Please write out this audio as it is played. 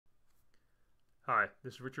Hi,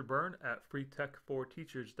 this is Richard Byrne at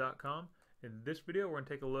freetech4teachers.com. In this video, we're going to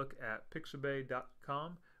take a look at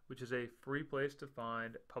Pixabay.com, which is a free place to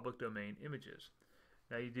find public domain images.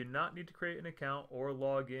 Now, you do not need to create an account or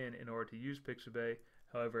log in order to use Pixabay.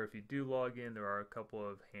 However, if you do log in, there are a couple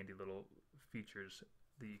of handy little features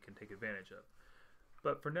that you can take advantage of.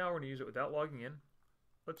 But for now, we're going to use it without logging in.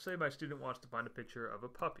 Let's say my student wants to find a picture of a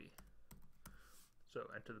puppy. So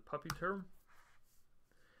enter the puppy term.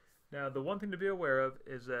 Now, the one thing to be aware of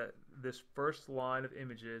is that this first line of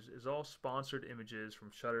images is all sponsored images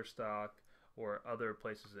from Shutterstock or other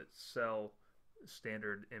places that sell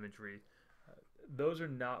standard imagery. Those are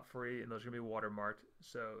not free and those are going to be watermarked.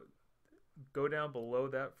 So go down below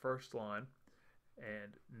that first line,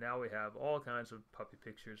 and now we have all kinds of puppy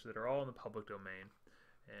pictures that are all in the public domain.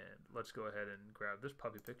 And let's go ahead and grab this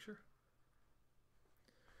puppy picture.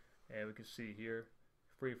 And we can see here,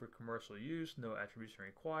 free for commercial use, no attribution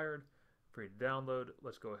required, free to download.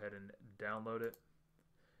 Let's go ahead and download it.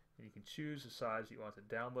 And you can choose the size you want to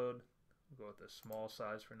download. We'll go with the small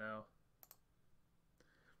size for now.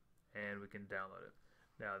 And we can download it.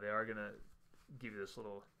 Now they are going to give you this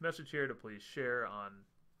little message here to please share on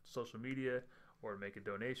social media or make a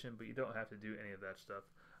donation, but you don't have to do any of that stuff.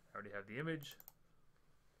 I already have the image,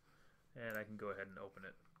 and I can go ahead and open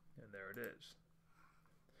it, and there it is.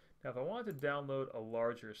 Now, if I wanted to download a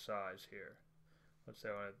larger size here, let's say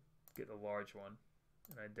I want to get the large one,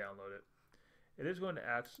 and I download it, it is going to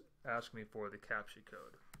ask me for the CAPTCHA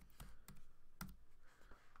code.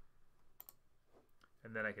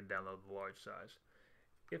 And then I can download the large size.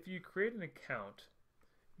 If you create an account,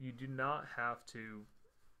 you do not have to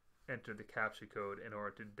enter the CAPTCHA code in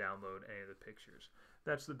order to download any of the pictures.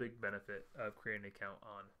 That's the big benefit of creating an account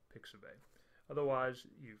on Pixabay. Otherwise,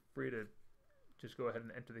 you're free to just go ahead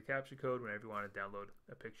and enter the CAPTCHA code whenever you want to download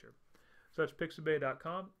a picture. So that's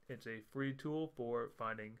Pixabay.com. It's a free tool for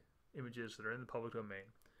finding images that are in the public domain.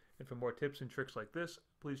 And for more tips and tricks like this,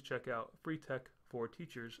 please check out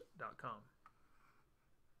freetech4teachers.com.